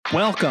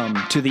Welcome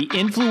to the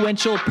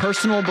Influential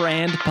Personal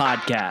Brand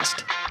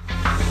Podcast.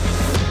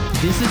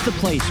 This is the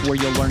place where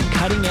you'll learn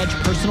cutting-edge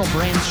personal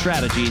brand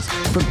strategies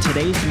from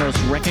today's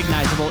most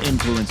recognizable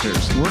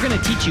influencers. We're going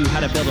to teach you how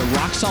to build a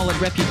rock-solid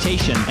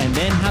reputation and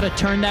then how to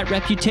turn that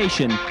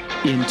reputation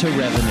into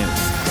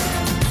revenue.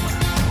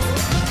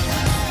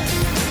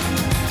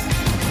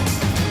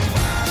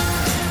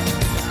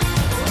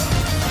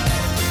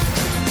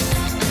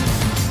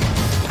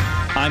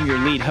 I'm your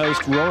lead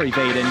host, Rory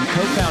Vaden,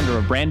 co-founder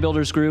of Brand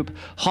Builders Group,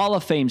 Hall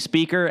of Fame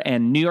speaker,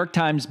 and New York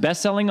Times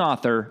bestselling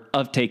author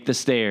of Take the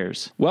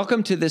Stairs.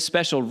 Welcome to this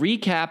special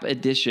recap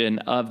edition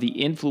of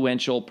the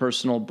Influential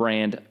Personal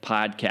Brand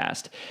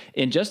Podcast.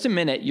 In just a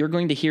minute, you're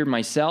going to hear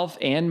myself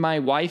and my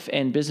wife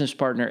and business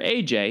partner,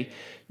 AJ,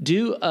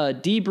 do a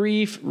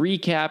debrief,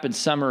 recap, and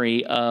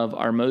summary of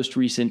our most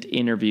recent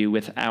interview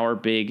with our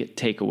big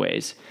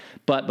takeaways.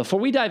 But before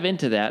we dive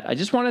into that, I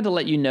just wanted to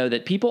let you know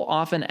that people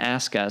often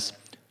ask us,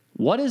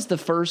 what is the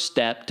first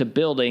step to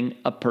building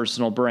a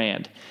personal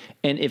brand?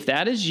 And if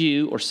that is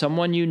you or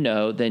someone you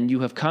know, then you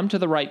have come to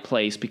the right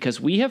place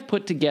because we have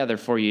put together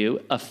for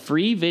you a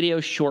free video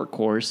short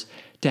course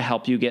to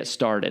help you get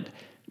started.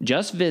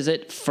 Just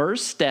visit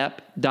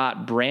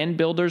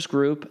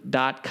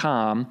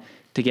firststep.brandbuildersgroup.com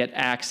to get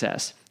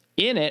access.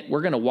 In it,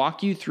 we're going to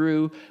walk you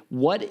through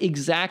what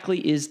exactly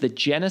is the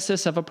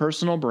genesis of a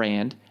personal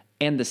brand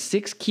and the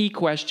 6 key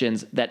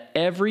questions that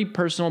every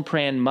personal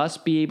brand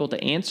must be able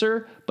to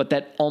answer, but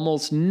that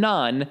almost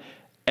none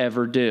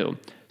ever do.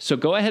 So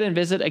go ahead and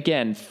visit,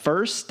 again,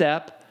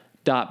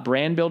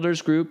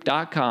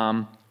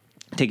 firststep.brandbuildersgroup.com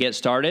to get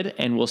started,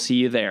 and we'll see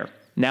you there.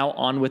 Now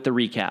on with the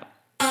recap.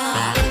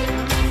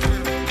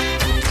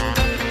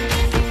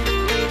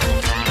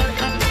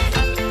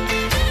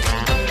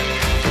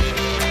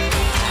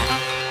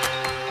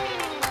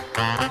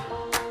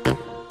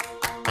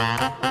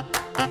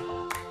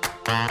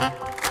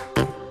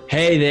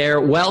 Hey there,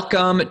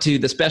 welcome to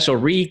the special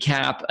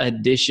recap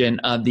edition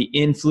of the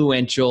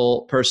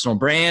Influential Personal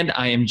Brand.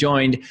 I am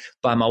joined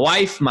by my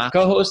wife, my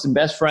co-host and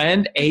best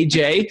friend,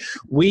 AJ.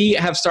 We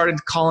have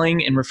started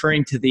calling and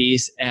referring to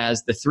these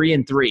as the 3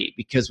 and 3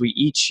 because we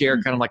each share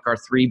kind of like our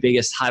 3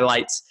 biggest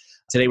highlights.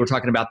 Today we're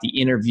talking about the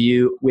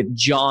interview with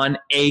Jon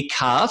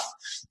Acuff.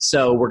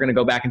 So we're going to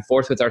go back and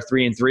forth with our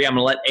 3 and 3. I'm going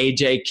to let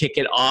AJ kick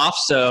it off.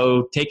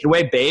 So take it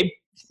away, babe.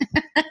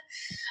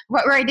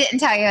 What I didn't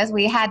tell you is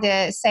we had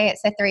to say it's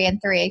a 3 and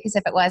 3 because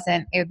if it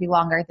wasn't, it would be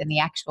longer than the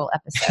actual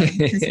episode.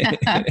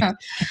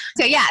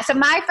 So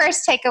my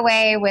first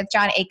takeaway with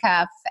Jon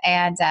Acuff,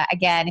 and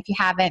again, if you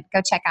haven't,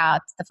 go check out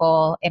the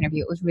full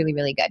interview. It was really,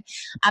 really good.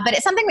 But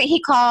it's something that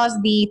he calls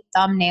the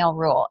thumbnail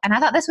rule. And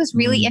I thought this was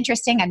really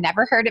interesting. I'd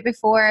never heard it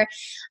before.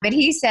 But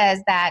he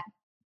says that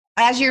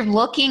as you're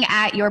looking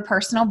at your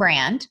personal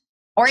brand,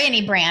 or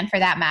any brand for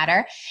that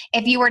matter,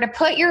 if you were to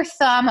put your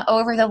thumb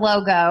over the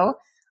logo,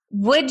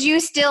 would you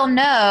still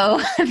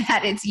know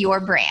that it's your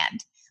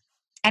brand?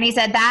 And he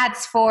said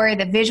that's for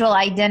the visual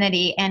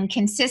identity and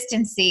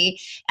consistency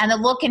and the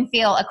look and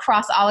feel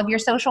across all of your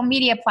social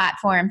media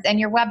platforms and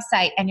your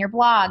website and your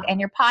blog and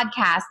your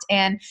podcast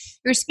and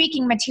your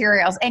speaking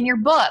materials and your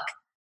book.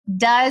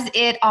 Does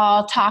it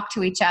all talk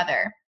to each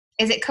other?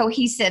 Is it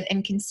cohesive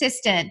and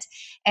consistent?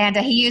 And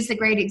he used the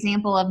great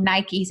example of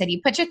Nike. He said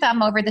you put your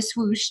thumb over the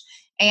swoosh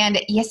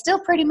and you still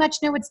pretty much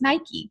know it's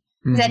Nike.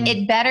 That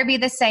it better be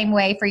the same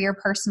way for your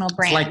personal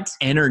brand. It's like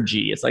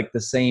energy. It's like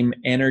the same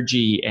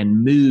energy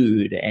and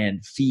mood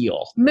and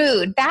feel.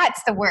 Mood,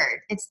 that's the word.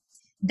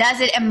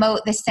 Does it emote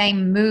the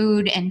same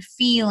mood and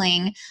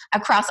feeling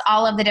across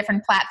all of the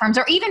different platforms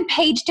or even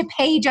page to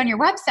page on your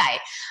website?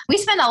 We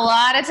spend a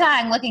lot of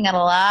time looking at a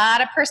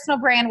lot of personal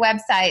brand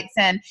websites,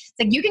 and it's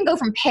like you can go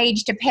from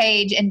page to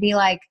page and be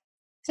like,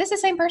 is this the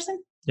same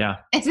person? Yeah.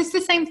 Is this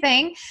the same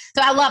thing?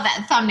 So I love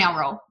that thumbnail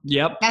rule.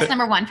 Yep. That's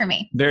number 1 for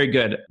me. Very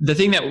good. The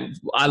thing that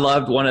I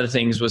loved, one of the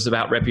things was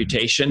about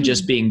reputation,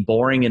 just being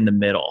boring in the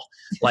middle.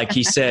 Like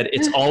he said,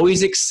 it's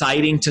always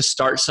exciting to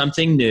start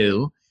something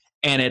new,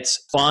 and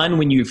it's fun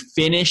when you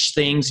finish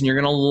things and you're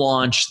going to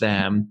launch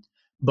them.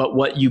 But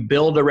what you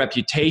build a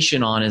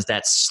reputation on is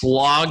that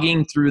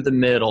slogging through the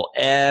middle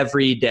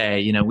every day.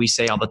 You know, we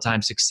say all the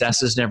time,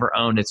 success is never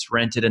owned, it's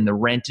rented, and the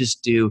rent is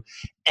due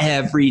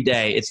every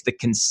day. It's the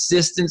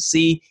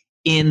consistency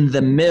in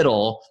the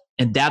middle,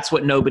 and that's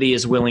what nobody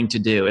is willing to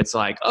do. It's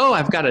like, oh,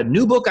 I've got a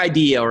new book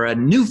idea or a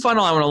new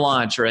funnel I want to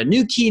launch or a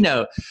new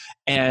keynote.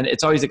 And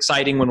it's always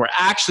exciting when we're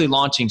actually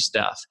launching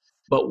stuff.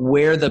 But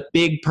where the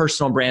big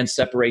personal brands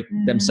separate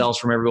themselves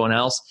from everyone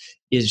else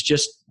is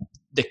just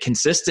the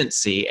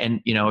consistency.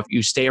 And, you know, if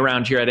you stay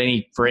around here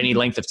for any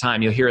length of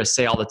time, you'll hear us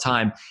say all the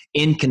time,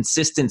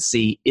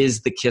 inconsistency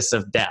is the kiss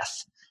of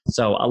death.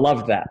 So I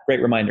loved that.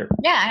 Great reminder.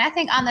 Yeah. And I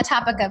think on the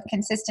topic of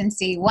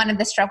consistency, one of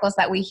the struggles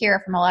that we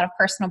hear from a lot of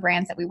personal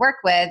brands that we work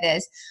with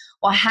is,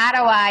 well, how do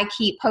I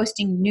keep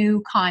posting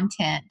new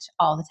content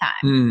all the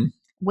time?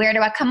 Where do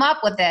I come up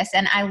with this?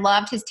 And I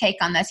loved his take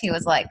on this. He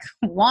was like,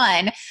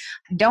 1,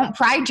 don't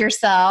pride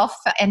yourself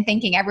in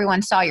thinking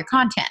everyone saw your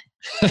content.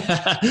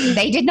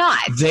 They did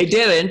not. They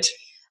didn't.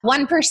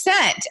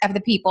 1% of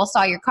the people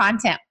saw your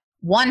content.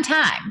 one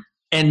time.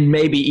 And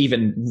maybe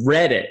even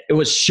read it. It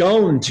was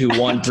shown to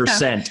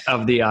 1%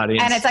 of the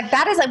audience. And it's like,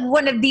 that is like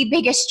one of the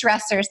biggest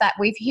stressors that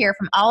we hear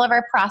from all of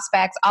our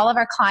prospects, all of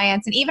our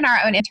clients, and even our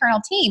own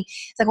internal team.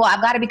 It's like, well,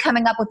 I've got to be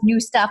coming up with new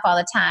stuff all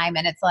the time.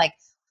 And it's like,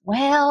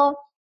 well,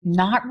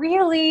 not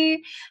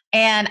really.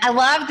 And I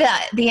love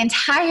the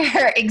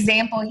entire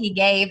example he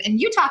gave.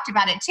 And you talked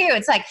about it too.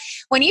 It's like,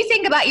 when you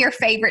think about your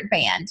favorite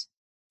band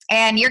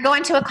and you're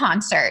going to a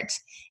concert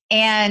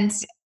and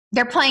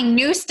they're playing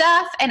new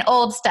stuff and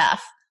old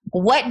stuff,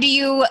 what do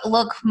you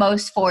look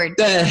most forward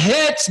to? The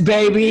hits,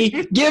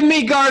 baby. Give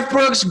me Garth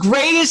Brooks'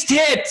 greatest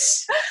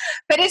hits.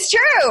 But it's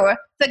true.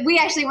 Like, we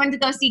actually went to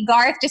go see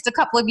Garth just a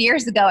couple of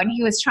years ago, and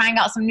he was trying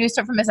out some new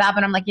stuff from his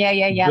album. I'm like, yeah,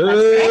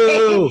 that's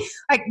great.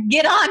 Like,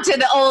 get on to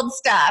the old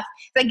stuff.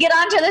 Like, get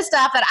on to the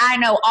stuff that I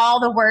know all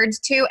the words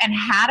to. And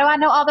how do I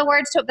know all the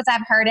words to it? Because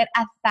I've heard it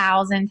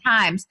 1,000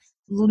 times,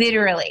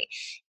 literally.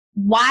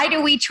 Why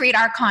do we treat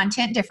our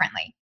content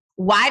differently?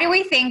 Why do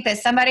we think that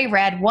somebody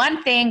read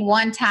one thing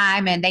one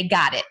time and they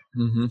got it?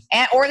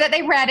 Or that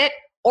they read it,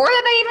 or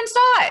that they even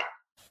saw it?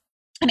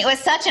 And it was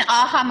such an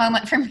aha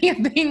moment for me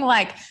of being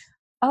like,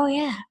 oh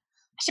yeah,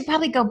 I should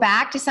probably go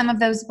back to some of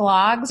those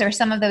blogs or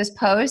some of those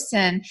posts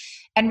and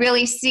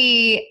really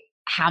see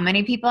how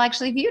many people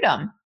actually viewed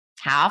them.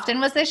 How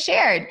often was this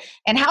shared?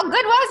 And how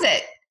good was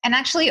it? And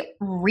actually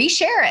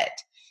reshare it.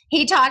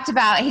 He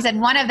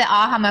said one of the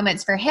aha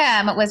moments for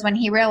him was when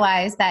he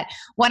realized that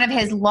one of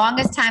his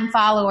longest time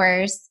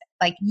followers,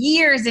 like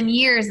years and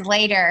years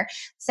later,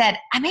 said,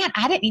 man,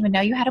 I didn't even know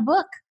you had a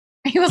book.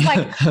 He was like,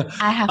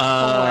 I have 4.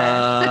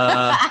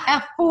 I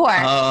have 4.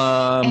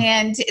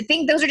 And I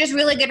think those are just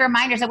really good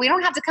reminders that we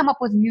don't have to come up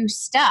with new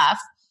stuff.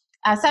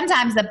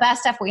 Sometimes the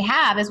best stuff we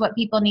have is what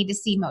people need to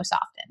see most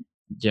often.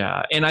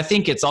 Yeah. And I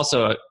think it's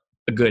also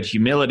a good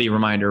humility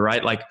reminder,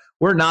 right? Like,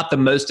 we're not the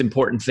most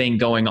important thing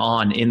going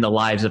on in the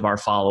lives of our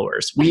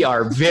followers. We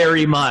are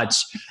very much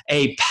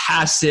a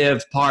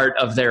passive part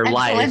of their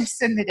life.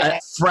 Glimpse in the day. A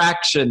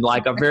fraction,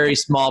 like a very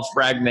small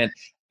fragment.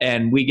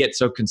 And we get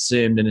so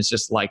consumed, and it's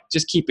just like,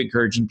 just keep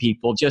encouraging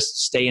people,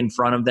 just stay in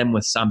front of them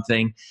with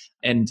something.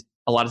 And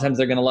a lot of times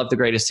they're going to love the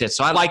greatest hits.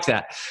 So I like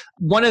that.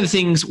 One of the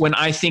things when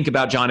I think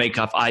about Jon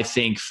Acuff, I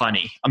think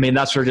funny. I mean,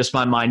 that's where just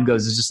my mind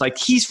goes. It's just like,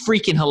 he's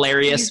freaking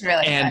hilarious. He's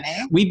really and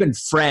funny. We've been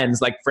friends,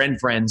 like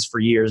friends for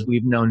years.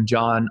 We've known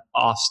Jon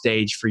off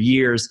stage for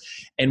years.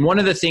 And one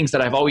of the things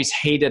that I've always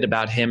hated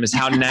about him is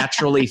how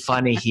naturally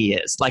funny he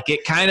is. Like,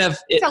 it kind of,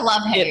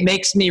 it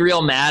makes me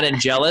real mad and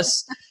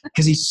jealous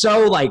because he's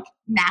so like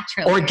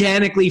naturally,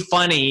 organically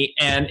funny,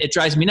 and it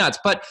drives me nuts.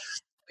 But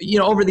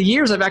over the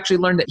years, I've actually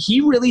learned that he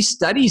really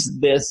studies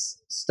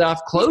this stuff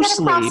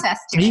closely.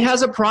 He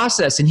has a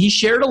process, and he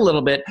shared a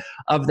little bit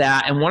of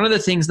that. And one of the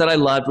things that I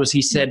loved was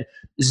he said,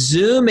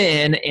 zoom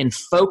in and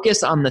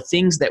focus on the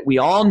things that we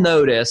all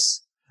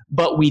notice,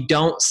 but we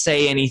don't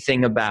say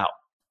anything about.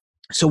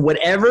 So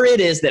whatever it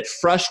is that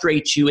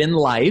frustrates you in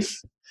life,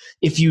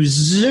 if you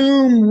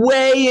zoom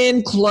way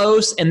in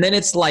close, and then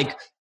it's like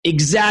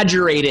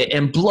exaggerate it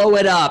and blow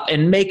it up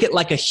and make it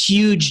like a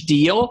huge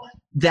deal,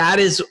 that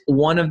is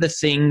one of the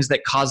things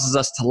that causes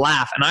us to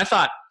laugh. And I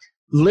thought,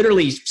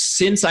 literally,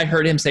 since I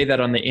heard him say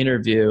that on the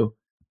interview,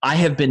 I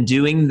have been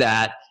doing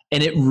that.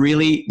 And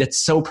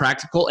that's so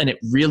practical, and it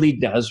really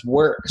does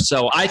work.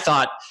 So I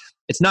thought,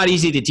 it's not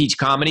easy to teach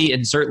comedy,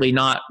 and certainly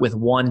not with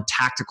one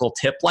tactical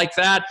tip like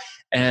that.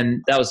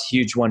 And that was a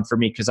huge one for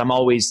me, because I'm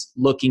always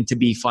looking to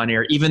be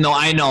funnier, even though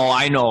I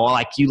know,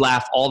 like, you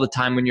laugh all the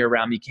time when you're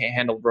around me. You can't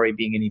handle Rory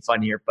being any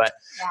funnier, but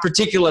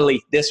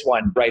particularly this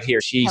one right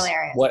here. She's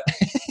hilarious. What?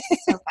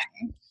 So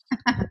funny.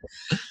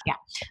 Yeah.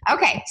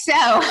 Okay. So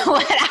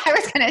what I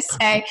was going to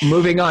say.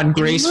 Moving on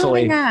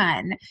gracefully.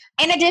 In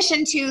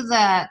addition to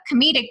the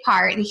comedic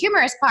part, the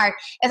humorous part,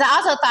 is I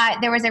also thought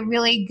there was a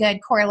really good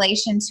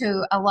correlation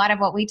to a lot of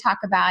what we talk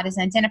about is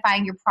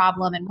identifying your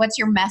problem and what's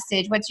your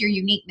message, what's your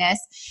uniqueness.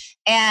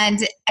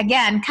 And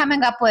again,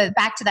 coming up with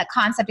back to that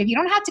concept of you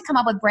don't have to come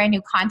up with brand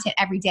new content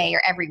every day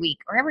or every week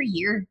or every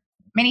year,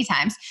 many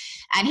times.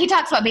 And he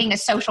talks about being a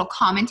social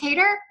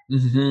commentator.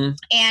 Mm-hmm.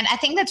 And I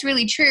think that's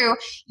really true.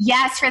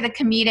 Yes, for the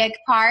comedic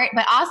part,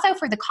 but also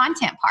for the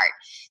content part.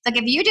 Like,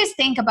 if you just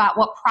think about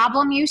what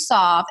problem you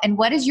solve and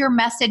what is your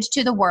message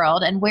to the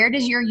world and where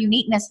does your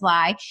uniqueness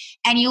lie,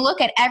 and you look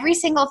at every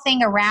single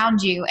thing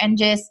around you and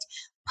just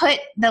put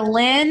the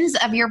lens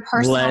of your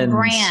personal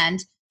brand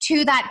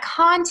to that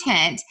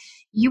content,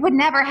 you would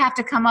never have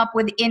to come up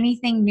with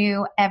anything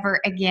new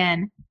ever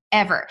again.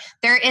 Ever.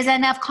 There is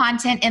enough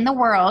content in the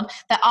world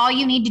that all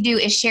you need to do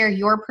is share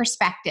your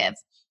perspective.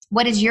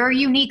 What is your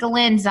unique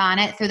lens on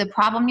it through the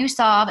problem you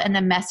solve and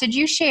the message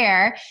you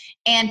share,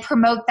 and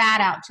promote that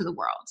out to the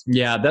world.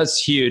 Yeah,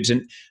 that's huge.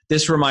 And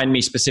this reminded me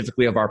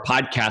specifically of our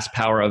Podcast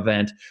Power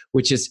event,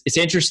 which is, it's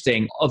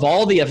interesting. Of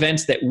all the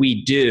events that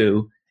we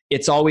do,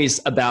 it's always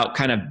about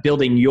kind of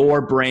building your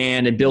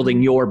brand and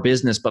building your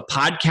business. But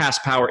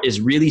Podcast Power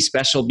is really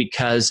special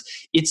because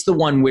it's the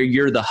one where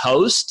you're the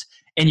host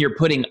and you're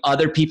putting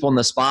other people in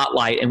the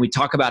spotlight, and we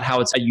talk about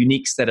how it's a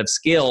unique set of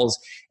skills,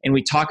 and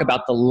we talk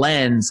about the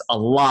lens a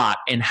lot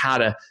and how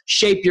to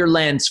shape your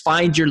lens,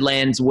 find your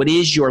lens, what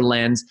is your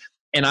lens.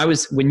 And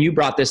when you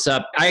brought this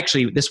up,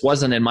 this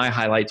wasn't in my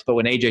highlights, but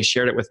when AJ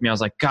shared it with me, I was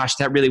like, gosh,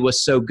 that really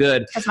was so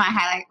good. Because my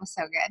highlight was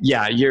so good.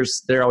 Yeah,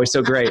 they're always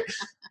so great.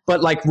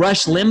 But like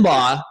Rush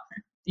Limbaugh,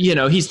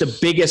 he's the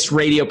biggest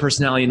radio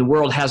personality in the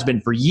world, has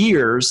been for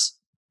years.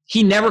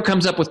 He never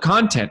comes up with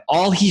content.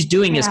 All he's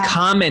doing is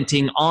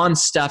commenting on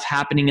stuff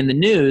happening in the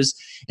news.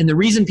 And the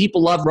reason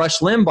people love Rush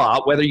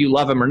Limbaugh, whether you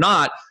love him or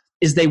not,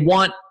 is they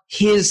want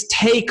his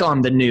take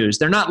on the news.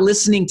 They're not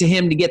listening to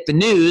him to get the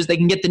news. They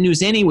can get the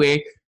news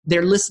anyway.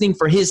 They're listening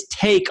for his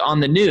take on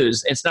the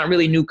news. It's not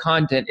really new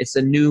content. It's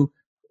a new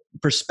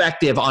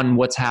perspective on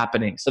what's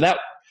happening. So that,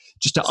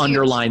 just to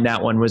underline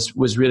that one,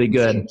 was really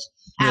good.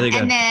 Really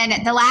good. And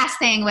then the last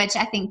thing, which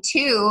I think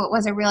too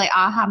was a really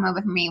aha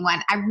moment for me,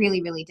 one I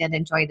really, really did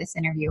enjoy this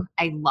interview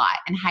a lot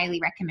and highly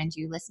recommend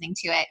you listening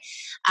to it,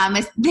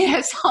 is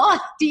this whole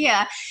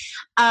idea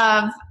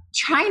of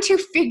trying to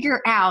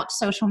figure out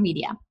social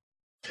media.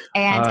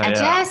 And I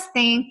just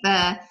think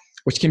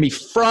which can be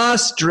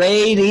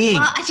frustrating.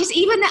 Well,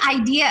 even the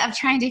idea of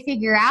trying to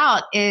figure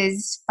out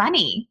is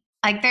funny.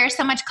 Like there's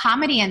so much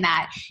comedy in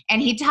that.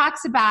 And he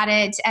talks about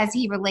it as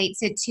he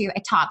relates it to a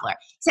toddler.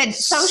 He said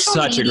social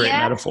Such media a great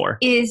metaphor.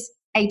 Is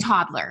a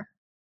toddler.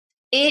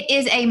 It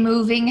is a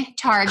moving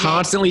target.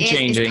 Constantly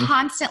changing. It's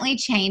constantly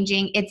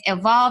changing. It's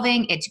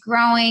evolving. It's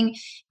growing.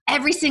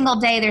 Every single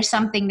day there's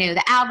something new.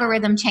 The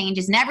algorithm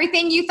changes and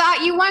everything you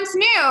thought you once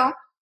knew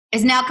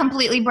is now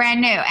completely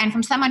brand new. And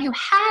from someone who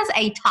has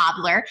a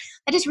toddler,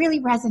 that just really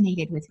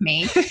resonated with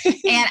me.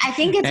 And I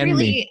think it's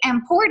really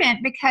important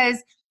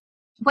because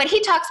what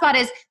he talks about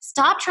is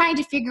stop trying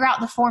to figure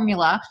out the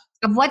formula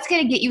of what's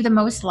going to get you the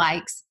most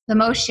likes, the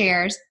most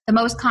shares, the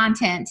most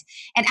content,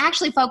 and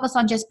actually focus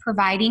on just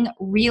providing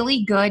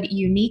really good,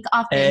 unique,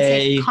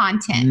 authentic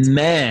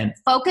content.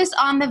 Focus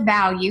on the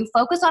value,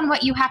 focus on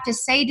what you have to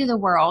say to the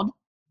world,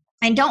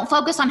 and don't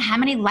focus on how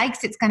many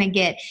likes it's going to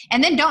get.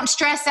 And then don't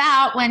stress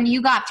out when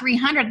you got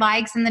 300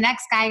 likes and the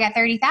next guy got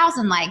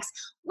 30,000 likes,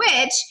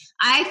 which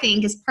I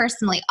think is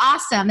personally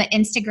awesome that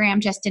Instagram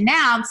just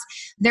announced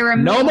they're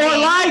removing, no more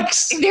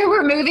likes. They're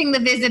removing the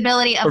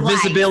visibility of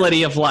likes.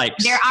 Visibility of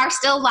likes. There are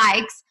still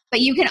likes,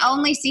 but you can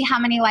only see how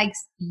many likes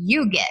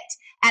you get.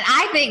 And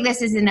I think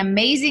this is an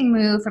amazing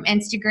move from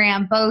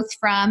Instagram, both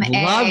from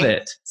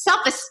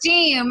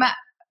self-esteem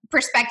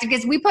perspective,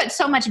 because we put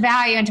so much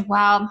value into,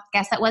 well,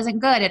 guess that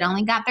wasn't good. It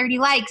only got 30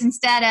 likes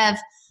instead of,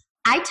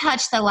 I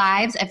touched the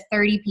lives of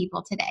 30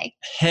 people today.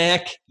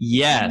 Heck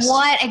yes.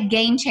 What a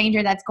game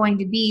changer that's going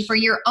to be for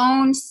your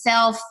own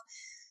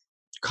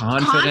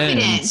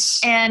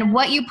self-confidence and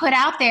what you put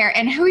out there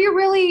and who you're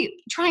really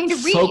trying to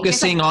reach.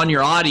 Focusing on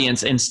your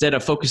audience instead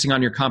of focusing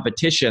on your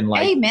competition.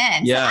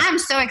 Amen. Yeah. So I'm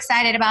so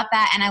excited about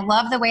that. And I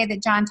love the way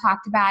that Jon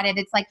talked about it.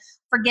 It's like,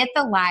 forget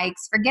the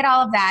likes, forget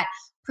all of that.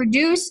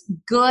 Produce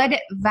good,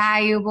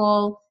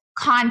 valuable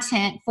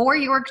content for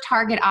your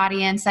target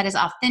audience that is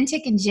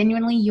authentic and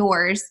genuinely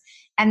yours,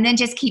 and then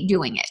just keep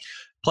doing it.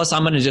 Plus,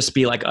 I'm going to just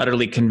be like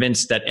utterly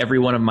convinced that every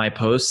one of my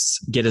posts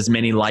get as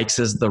many likes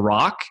as The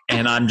Rock.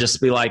 And I'm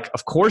just be like,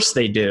 of course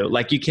they do.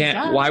 Like you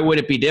can't, why would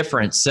it be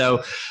different?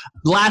 So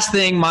last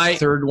thing, my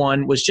third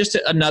one was just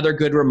another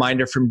good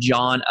reminder from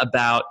Jon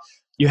about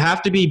you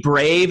have to be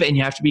brave and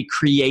you have to be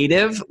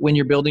creative when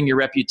you're building your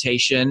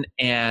reputation.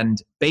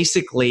 And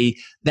basically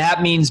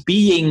that means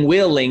being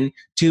willing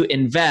to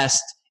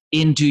invest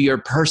into your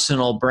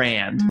personal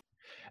brand.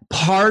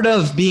 Part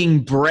of being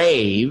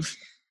brave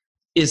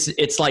is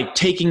it's like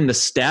taking the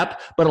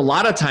step, but a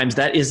lot of times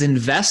that is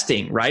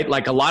investing, right?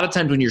 Like a lot of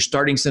times when you're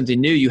starting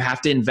something new, you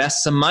have to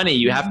invest some money,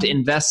 you have to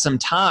invest some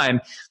time.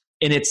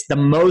 And it's the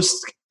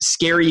most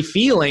scary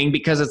feeling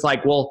because it's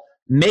like, well,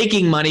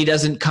 making money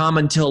doesn't come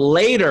until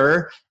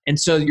later. And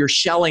so you're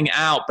shelling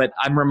out. But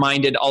I'm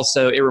reminded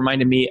also, it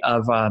reminded me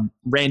of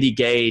Randy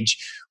Gage,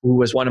 who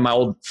was one of my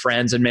old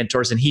friends and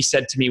mentors. And he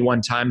said to me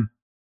one time,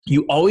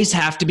 you always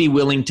have to be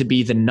willing to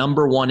be the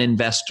number one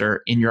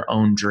investor in your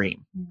own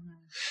dream.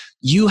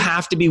 You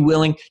have to be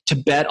willing to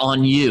bet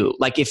on you.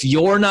 Like if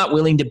you're not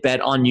willing to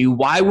bet on you,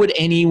 why would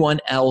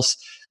anyone else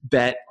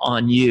bet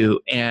on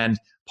you? And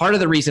part of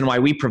the reason why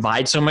we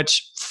provide so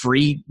much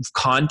free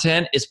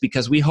content is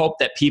because we hope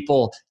that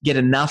people get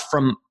enough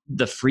from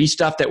the free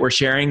stuff that we're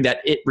sharing that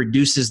it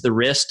reduces the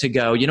risk to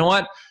go, you know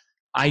what?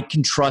 I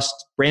can trust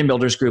Brand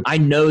Builders Group. I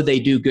know they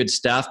do good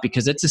stuff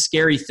because it's a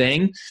scary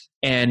thing.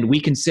 And we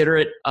consider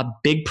it a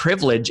big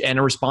privilege and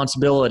a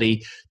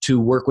responsibility to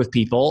work with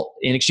people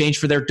in exchange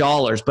for their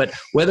dollars. But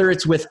whether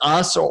it's with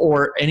us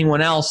or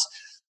anyone else,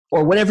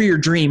 or whatever your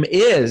dream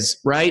is,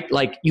 right?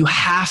 Like you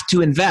have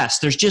to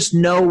invest. There's just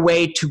no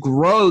way to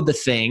grow the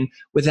thing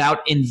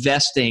without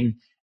investing.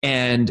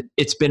 And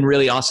it's been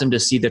really awesome to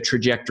see the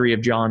trajectory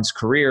of Jon's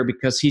career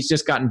because he's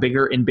just gotten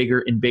bigger and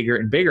bigger and bigger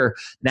and bigger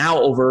now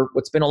over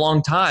what's been a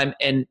long time.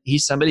 And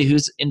he's somebody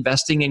who's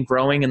investing and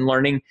growing and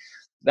learning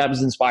that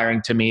was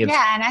inspiring to me.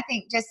 Yeah. And I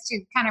think just to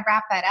kind of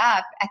wrap that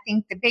up, I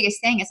think the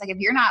biggest thing is like, if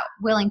you're not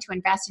willing to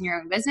invest in your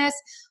own business,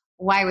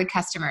 why would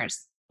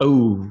customers?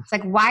 Oh, it's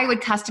like, why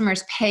would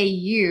customers pay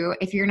you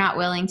if you're not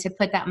willing to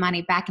put that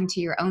money back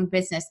into your own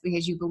business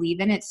because you believe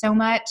in it so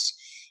much?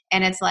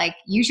 And it's like,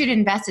 you should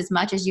invest as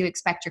much as you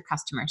expect your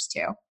customers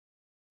to.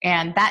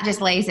 And that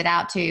just lays it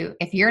out to,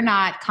 if you're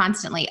not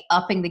constantly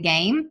upping the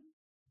game,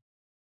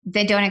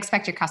 then don't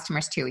expect your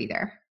customers to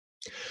either.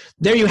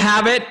 There you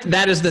have it.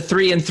 That is the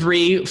 3 and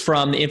 3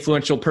 from the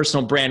Influential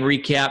Personal Brand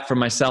Recap from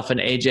myself and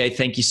AJ.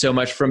 Thank you so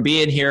much for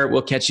being here.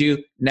 We'll catch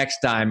you next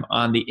time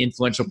on the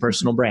Influential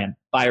Personal Brand.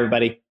 Bye,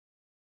 everybody.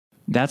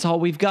 That's all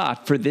we've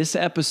got for this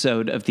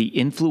episode of the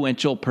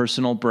Influential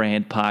Personal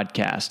Brand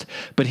Podcast.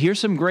 But here's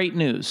some great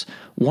news.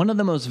 One of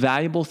the most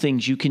valuable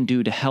things you can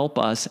do to help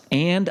us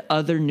and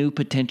other new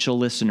potential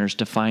listeners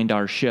to find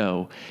our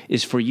show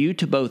is for you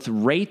to both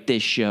rate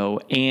this show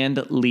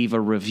and leave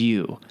a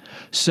review.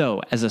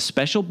 So, as a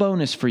special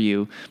bonus for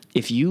you,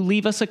 if you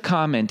leave us a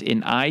comment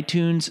in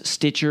iTunes,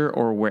 Stitcher,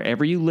 or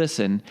wherever you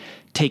listen,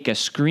 take a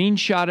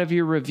screenshot of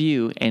your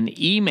review and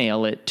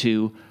email it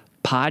to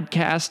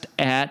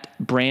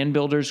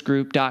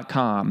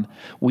podcast@brandbuildersgroup.com.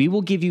 We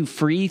will give you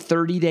free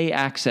 30-day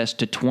access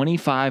to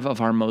 25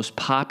 of our most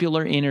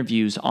popular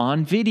interviews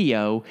on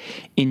video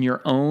in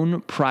your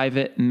own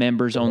private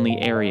members-only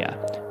area.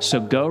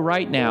 So go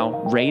right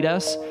now, rate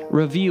us,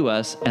 review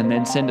us, and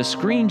then send a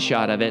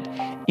screenshot of it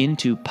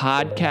into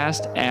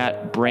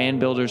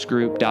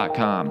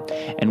podcast@brandbuildersgroup.com.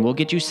 And we'll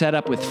get you set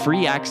up with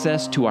free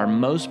access to our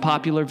most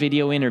popular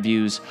video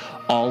interviews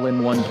all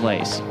in one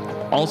place.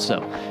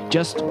 Also,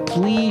 just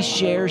please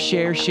share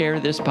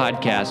this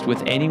podcast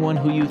with anyone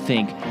who you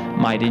think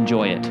might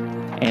enjoy it.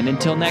 And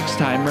until next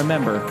time,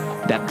 remember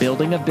that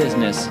building a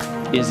business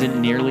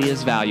isn't nearly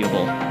as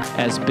valuable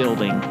as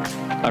building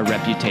a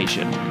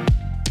reputation.